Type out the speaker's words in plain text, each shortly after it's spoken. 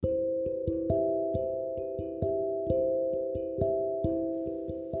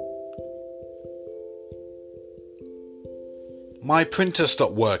My printer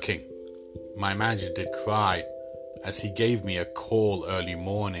stopped working. My manager did cry as he gave me a call early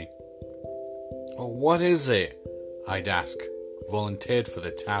morning. "Oh, what is it?" I'd ask, volunteered for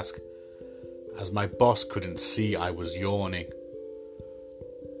the task, as my boss couldn't see I was yawning.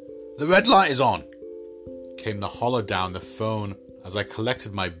 "The red light is on," came the holler down the phone as I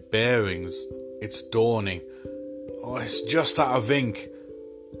collected my bearings. "It's dawning. Oh, it's just out of ink."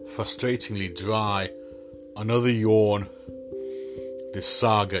 Frustratingly dry. Another yawn. This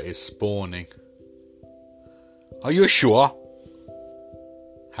saga is spawning. "Are you sure?"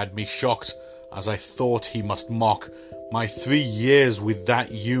 Had me shocked as I thought he must mock my 3 years with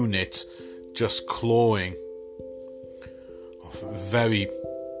that unit just clawing.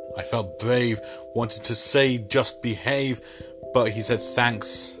 I felt brave, wanted to say just behave, but he said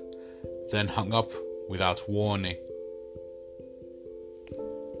thanks, then hung up without warning.